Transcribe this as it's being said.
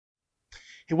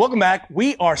Hey, welcome back.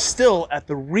 We are still at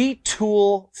the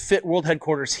Retül Fit World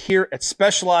Headquarters here at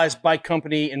Specialized Bike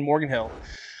Company in Morgan Hill.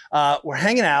 We're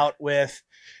hanging out with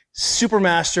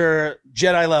Supermaster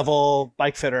Jedi level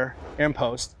bike fitter Aaron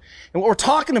Post. And what we're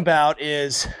talking about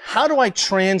is how do I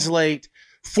translate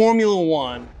Formula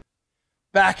One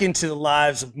back into the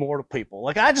lives of mortal people?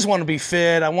 Like, I just want to be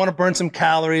fit. I want to burn some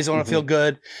calories. I want to feel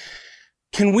good.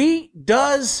 I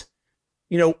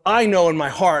know in my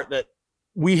heart that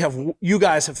you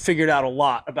guys have figured out a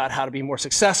lot about how to be more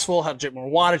successful, how to get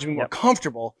more wattage, be more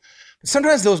comfortable. But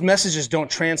sometimes those messages don't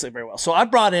translate very well. So I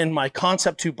brought in my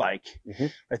Concept 2 bike.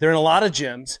 Right, they're in a lot of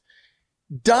gyms.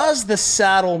 Does the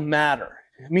saddle matter?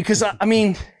 Because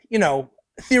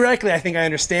theoretically, I think I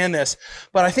understand this,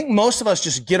 but I think most of us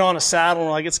just get on a saddle and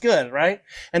we're like, it's good, right?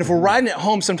 And if we're riding at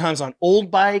home sometimes on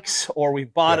old bikes, or we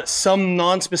bought some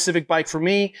non-specific bike for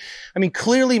me,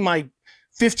 clearly my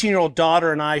 15-year-old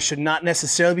daughter and I should not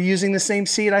necessarily be using the same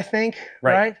seat, I think,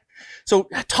 right? So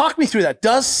talk me through that.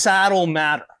 Does saddle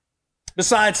matter?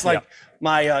 Besides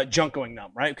my junk going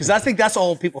numb, right? Because I think that's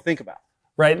all people think about.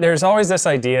 Right, there's always this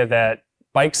idea that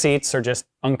bike seats are just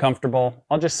uncomfortable.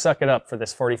 I'll just suck it up for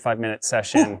this 45-minute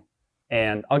session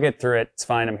and I'll get through it. It's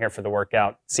fine, I'm here for the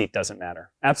workout. Seat doesn't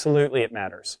matter. Absolutely it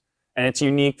matters. And it's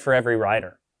unique for every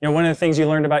rider. You know, one of the things you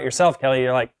learned about yourself, Kelly,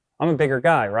 you're like, I'm a bigger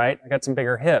guy, right? I got some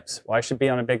bigger hips. Well, I should be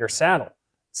on a bigger saddle.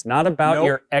 It's not about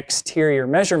your exterior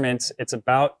measurements. It's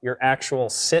about your actual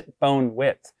sit bone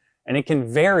width. And it can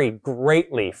vary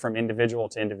greatly from individual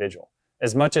to individual,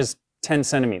 as much as 10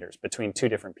 centimeters between two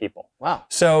different people. Wow.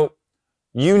 So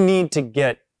you need to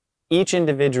get each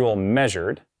individual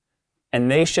measured, and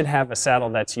they should have a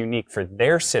saddle that's unique for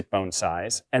their sit bone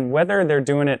size. And whether they're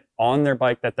doing it on their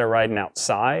bike that they're riding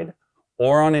outside,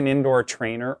 or on an indoor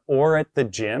trainer, or at the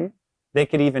gym, they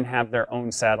could even have their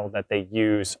own saddle that they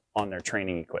use on their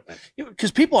training equipment.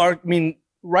 Because people are,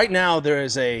 right now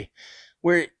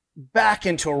we're back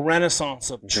into a renaissance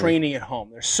of training at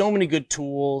home. There's so many good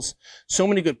tools, so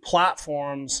many good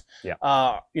platforms,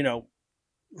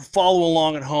 follow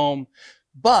along at home.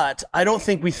 But I don't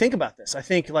think we think about this. I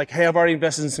think like, hey, I've already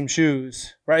invested in some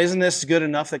shoes, right? Isn't this good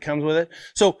enough that comes with it?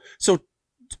 So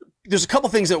there's a couple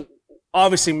things that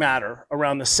obviously matter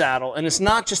around the saddle, and it's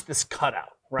not just this cutout,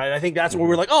 right? I think that's where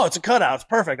we're like, oh, it's a cutout, it's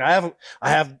perfect. I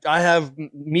have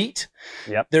meat.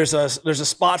 Yep. There's a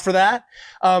spot for that.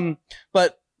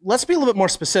 But let's be a little bit more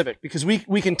specific, because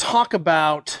we can talk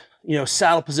about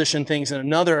saddle position things in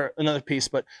another piece,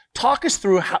 but talk us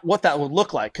through what that would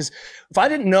look like. Because if I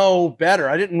didn't know better,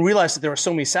 I didn't realize that there were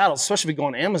so many saddles, especially if you go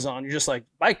on Amazon, you're just like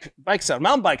bike saddle,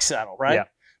 mountain bike saddle, right?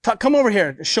 Yeah. Come over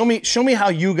here, show me how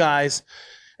you guys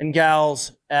and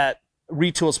gals at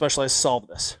Retül Specialized solve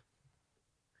this.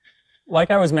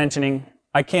 Like I was mentioning,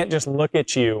 I can't just look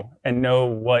at you and know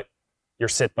what your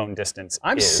sit bone distance is.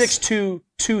 I'm 6'2",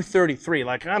 233.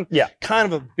 Like, I'm kind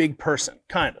of a big person,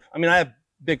 kind of. I have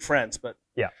big friends, but.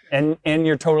 Yeah, and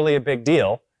you're totally a big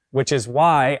deal, which is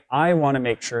why I want to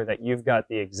make sure that you've got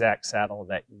the exact saddle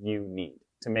that you need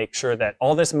to make sure that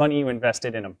all this money you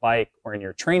invested in a bike or in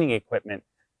your training equipment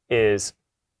is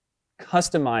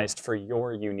customized for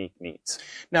your unique needs.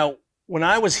 Now, when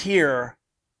I was here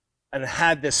and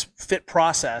had this fit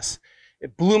process,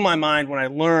 it blew my mind when I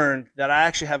learned that I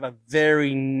actually have a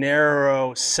very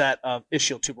narrow set of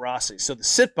ischial tuberosities. So the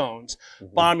sit bones,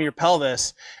 bottom of your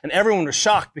pelvis, and everyone was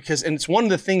shocked because, and it's one of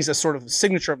the things that's sort of the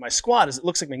signature of my squat, is it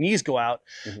looks like my knees go out,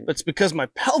 but it's because my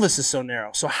pelvis is so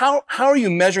narrow. So how are you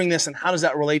measuring this, and how does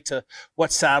that relate to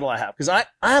what saddle I have? Because I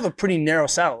have a pretty narrow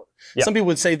saddle. Yep. Some people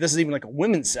would say this is even like a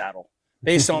women's saddle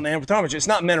based on the anthropometry. It's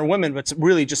not men or women, but it's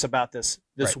really just about this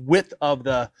width of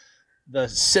the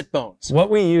sit bones. What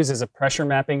we use is a pressure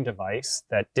mapping device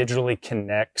that digitally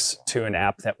connects to an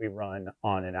app that we run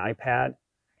on an iPad.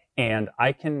 And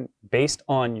I can, based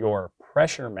on your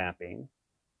pressure mapping,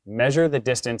 measure the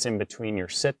distance in between your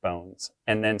sit bones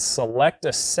and then select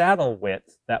a saddle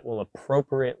width that will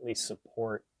appropriately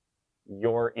support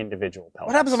your individual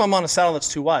pelvis. What happens if I'm on a saddle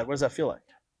that's too wide? What does that feel like?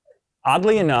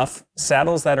 Oddly enough,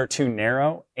 saddles that are too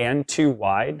narrow and too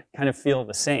wide kind of feel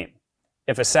the same.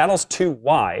 If a saddle's too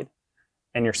wide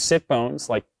and your sit bones,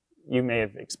 like you may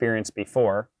have experienced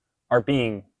before, are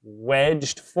being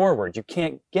wedged forward, you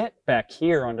can't get back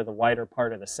here onto the wider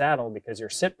part of the saddle because your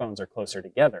sit bones are closer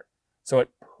together. So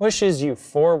it pushes you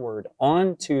forward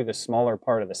onto the smaller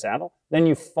part of the saddle. Then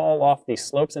you fall off these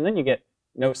slopes, and then you get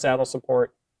no saddle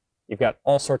support. You've got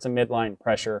all sorts of midline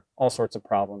pressure, all sorts of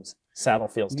problems. Saddle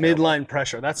feels terrible. Midline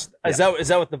pressure. Is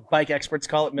that what the bike experts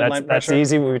call it? Midline pressure. That's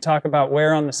easy. When we talk about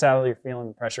where on the saddle you're feeling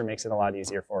the pressure, makes it a lot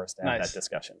easier for us to have that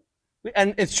discussion.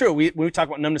 And it's true. When we talk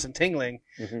about numbness and tingling,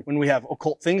 when we have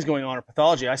occult things going on or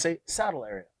pathology, I say saddle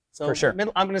area. So for sure.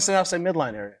 I'm going to say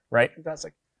midline area. Right.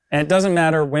 Fantastic. And it doesn't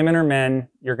matter, women or men,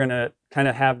 you're going to kind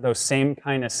of have those same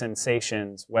kind of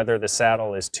sensations, whether the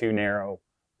saddle is too narrow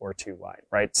or too wide,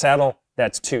 right? Saddle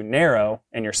that's too narrow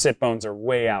and your sit bones are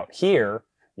way out here,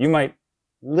 you might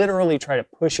literally try to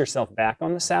push yourself back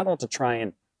on the saddle to try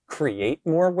and create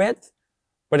more width,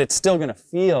 but it's still going to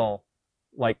feel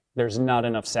like there's not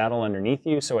enough saddle underneath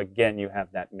you. So again, you have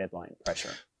that midline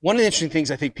pressure. One of the interesting things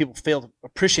I think people fail to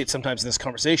appreciate sometimes in this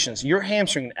conversation is your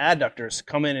hamstring and adductors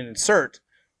come in and insert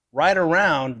right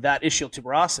around that ischial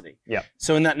tuberosity. Yeah.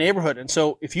 So in that neighborhood. And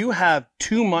so if you have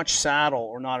too much saddle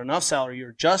or not enough saddle, or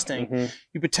you're adjusting,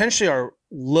 you potentially are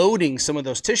loading some of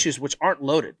those tissues which aren't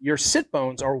loaded. Your sit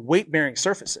bones are weight-bearing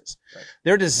surfaces. Right.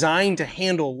 They're designed to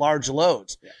handle large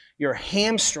loads. Yeah. Your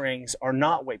hamstrings are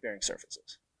not weight-bearing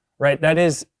surfaces. Right. That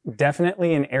is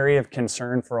definitely an area of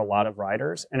concern for a lot of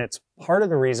riders. And it's part of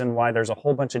the reason why there's a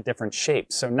whole bunch of different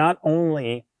shapes. So not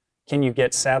only can you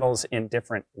get saddles in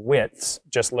different widths,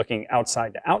 just looking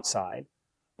outside to outside,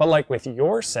 but like with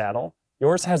your saddle,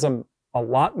 yours has a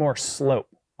lot more slope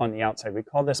on the outside. We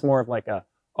call this more of like a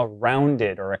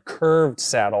rounded or a curved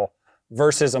saddle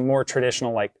versus a more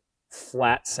traditional like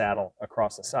flat saddle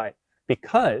across the side.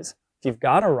 Because if you've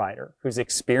got a rider who's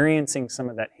experiencing some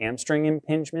of that hamstring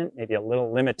impingement, maybe a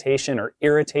little limitation or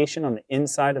irritation on the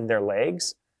inside of their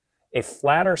legs, a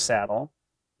flatter saddle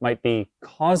might be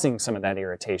causing some of that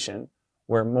irritation,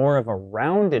 where more of a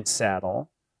rounded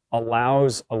saddle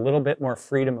allows a little bit more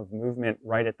freedom of movement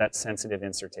right at that sensitive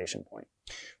insertion point.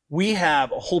 We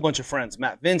have a whole bunch of friends,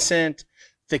 Matt Vincent,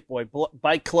 Thick Boy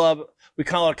Bike Club. We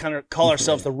call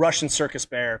ourselves the Russian Circus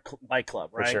Bear Bike Club,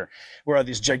 right? For sure. We're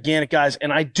these gigantic guys.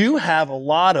 And I do have a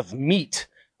lot of meat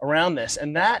around this.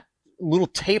 And that little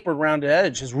tapered rounded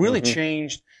edge has really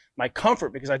changed my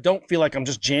comfort, because I don't feel like I'm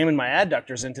just jamming my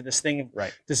adductors into this thing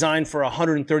designed for a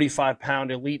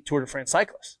 135-pound elite Tour de France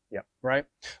cyclist. Yeah. Right?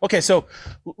 Okay, so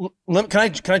can I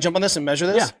jump on this and measure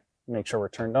this? Yeah. Make sure we're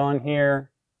turned on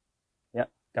here.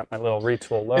 Yep. Got my little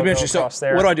Retül logo across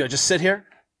there. What do? I just sit here?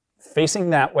 Facing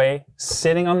that way,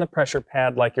 sitting on the pressure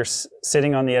pad like you're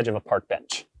sitting on the edge of a park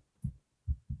bench.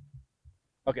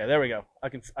 Okay, there we go.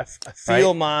 I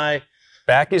feel my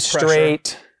back is pressure.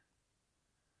 Straight.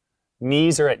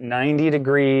 Knees are at 90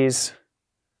 degrees.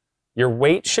 Your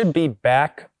weight should be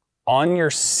back on your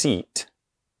seat,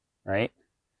 right?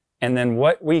 And then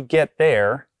what we get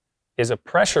there is a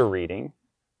pressure reading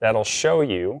that'll show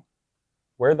you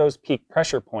where those peak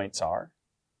pressure points are.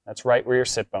 That's right where your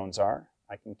sit bones are.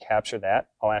 I can capture that.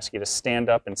 I'll ask you to stand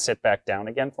up and sit back down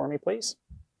again for me, please.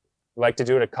 I'd like to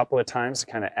do it a couple of times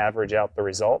to kind of average out the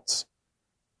results.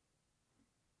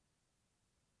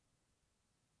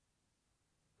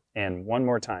 And one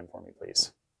more time for me,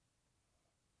 please.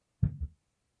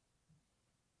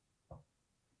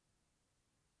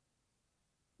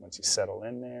 Once you settle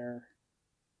in there.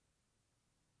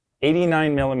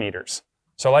 89 millimeters.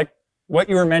 So like what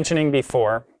you were mentioning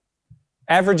before,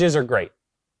 averages are great,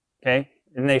 okay?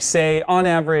 And they say, on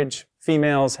average,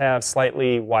 females have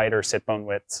slightly wider sit bone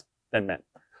widths than men.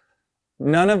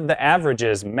 None of the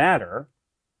averages matter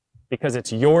because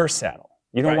it's your saddle.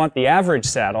 You don't want the average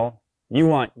saddle. You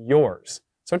want yours.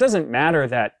 So it doesn't matter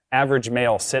that average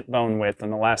male sit bone width,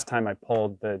 and the last time I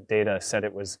pulled the data said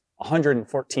it was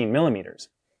 114 millimeters.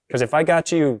 Because if I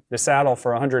got you the saddle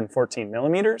for 114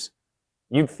 millimeters,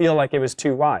 you'd feel like it was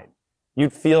too wide.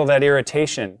 You'd feel that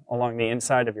irritation along the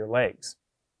inside of your legs.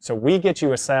 So we get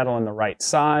you a saddle in the right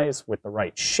size with the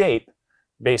right shape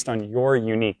based on your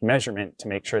unique measurement to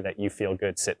make sure that you feel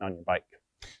good sitting on your bike.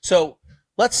 So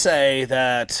let's say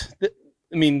that,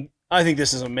 I think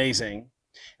this is amazing.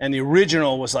 And the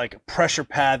original was like a pressure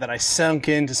pad that I sunk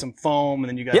into some foam, and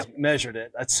then you guys measured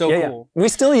it. That's so cool. We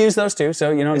still use those too.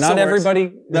 So, not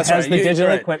everybody has the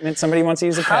digital equipment. Somebody wants to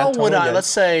use a pad. How would let's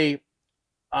say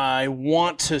I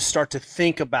want to start to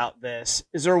think about this.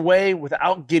 Is there a way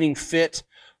without getting fit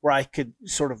where I could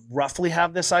sort of roughly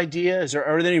have this idea? Are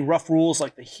there any rough rules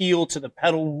like the heel to the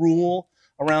pedal rule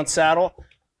around saddle?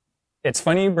 It's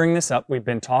funny you bring this up. We've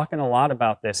been talking a lot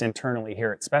about this internally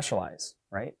here at Specialized,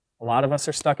 right? A lot of us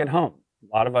are stuck at home.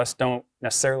 A lot of us don't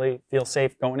necessarily feel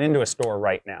safe going into a store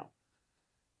right now.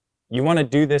 You want to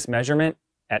do this measurement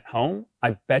at home?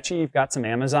 I bet you've got some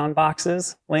Amazon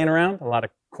boxes laying around, a lot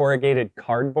of corrugated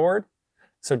cardboard.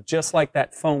 So just like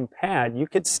that foam pad, you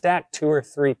could stack 2 or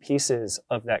 3 pieces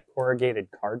of that corrugated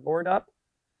cardboard up,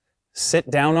 sit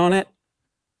down on it,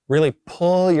 really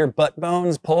pull your butt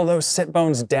bones, pull those sit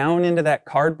bones down into that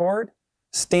cardboard,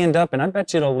 stand up, and I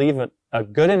bet you it'll leave a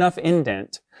good enough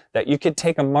indent that you could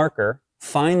take a marker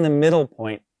find the middle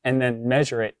point, and then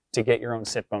measure it to get your own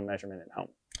sit bone measurement at home.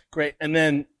 Great. And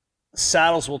then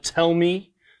saddles will tell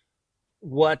me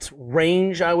what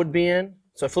range I would be in.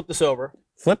 So I flip this over.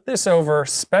 Flip this over.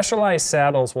 Specialized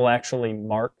saddles will actually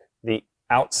mark the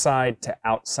outside to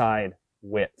outside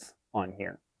width on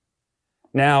here.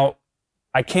 Now,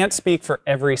 I can't speak for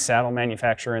every saddle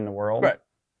manufacturer in the world, right,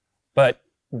 but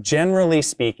generally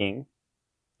speaking,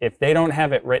 if they don't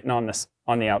have it written on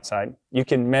the outside, you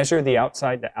can measure the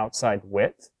outside to outside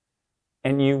width,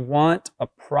 and you want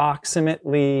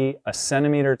approximately 1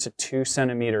 centimeter to 2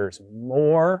 centimeters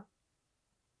more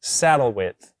saddle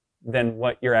width than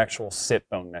what your actual sit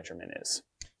bone measurement is.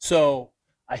 So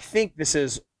I think this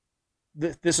is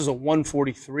a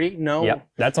 143. No. Yep,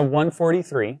 that's a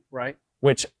 143. Right.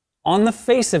 Which on the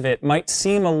face of it might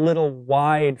seem a little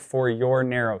wide for your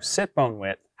narrow sit bone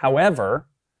width. However,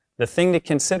 the thing to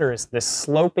consider is this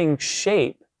sloping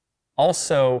shape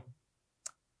also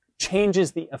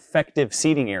changes the effective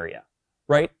seating area,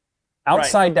 right?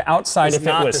 Outside to outside, it's if it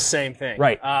was not the same thing.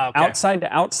 Right. Okay. Outside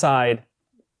to outside,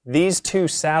 these two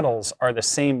saddles are the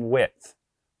same width,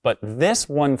 but this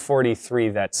 143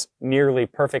 that's nearly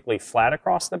perfectly flat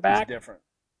across the back different.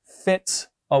 Fits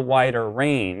a wider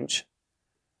range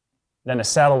than a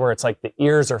saddle where it's like the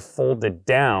ears are folded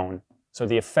down, so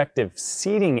the effective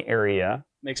seating area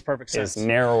makes perfect sense. Is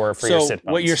narrower for your sit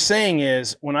bones. What you're saying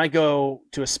is, when I go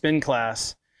to a spin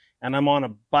class and I'm on a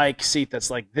bike seat that's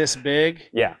like this big,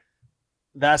 yeah,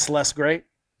 that's less great?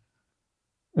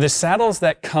 The saddles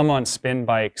that come on spin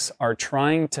bikes are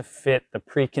trying to fit the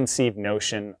preconceived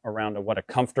notion around what a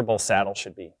comfortable saddle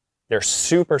should be. They're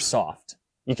super soft.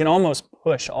 You can almost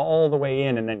push all the way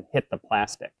in and then hit the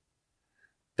plastic.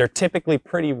 They're typically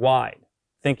pretty wide,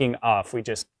 thinking, if we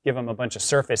just give them a bunch of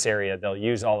surface area, they'll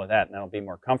use all of that and that'll be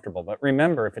more comfortable. But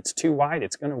remember, if it's too wide,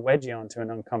 it's going to wedge you onto an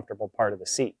uncomfortable part of the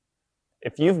seat.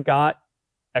 If you've got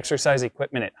exercise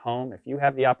equipment at home, if you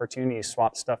have the opportunity to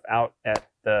swap stuff out at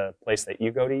the place that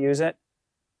you go to use it,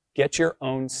 get your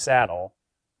own saddle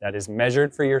that is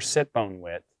measured for your sit bone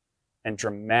width and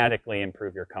dramatically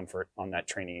improve your comfort on that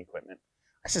training equipment.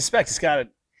 I suspect it's got to,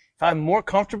 if I'm more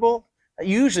comfortable, that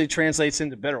usually translates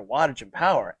into better wattage and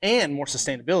power and more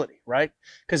sustainability, right?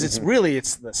 Because it's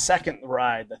it's the second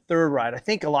ride, the third ride. I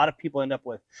think a lot of people end up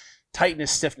with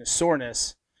tightness, stiffness,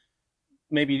 soreness.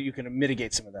 Maybe you can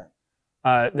mitigate some of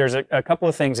that. There's a couple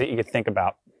of things that you could think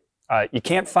about. You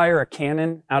can't fire a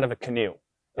cannon out of a canoe.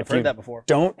 I've heard that before.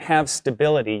 Don't have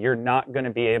stability, you're not going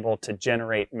to be able to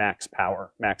generate max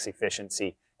power, max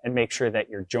efficiency, and make sure that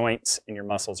your joints and your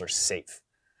muscles are safe.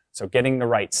 So getting the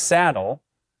right saddle,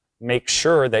 make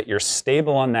sure that you're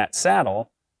stable on that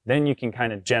saddle, then you can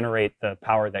kind of generate the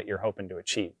power that you're hoping to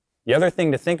achieve. The other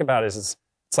thing to think about is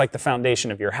it's like the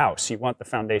foundation of your house. You want the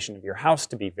foundation of your house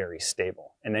to be very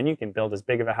stable, and then you can build as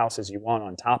big of a house as you want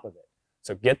on top of it.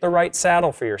 So get the right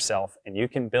saddle for yourself, and you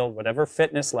can build whatever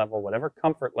fitness level, whatever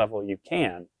comfort level you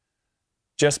can,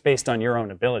 just based on your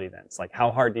own ability then. It's like, how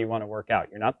hard do you want to work out?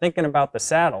 You're not thinking about the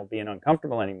saddle being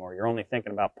uncomfortable anymore. You're only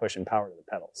thinking about pushing power to the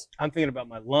pedals. I'm thinking about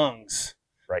my lungs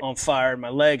on fire, and my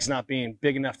legs not being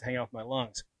big enough to hang out with my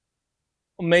lungs.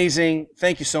 Amazing.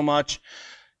 Thank you so much.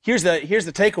 Here's the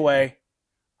takeaway.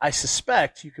 I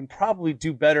suspect you can probably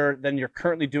do better than you're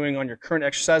currently doing on your current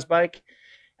exercise bike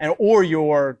or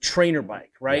your trainer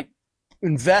bike, right? Yeah.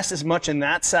 Invest as much in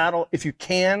that saddle if you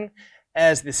can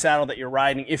as the saddle that you're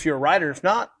riding. If you're a rider, if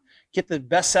not, get the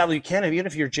best saddle you can, even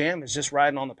if your jam is just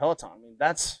riding on the Peloton. I mean,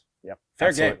 that's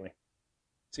fair game.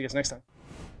 See you guys next time.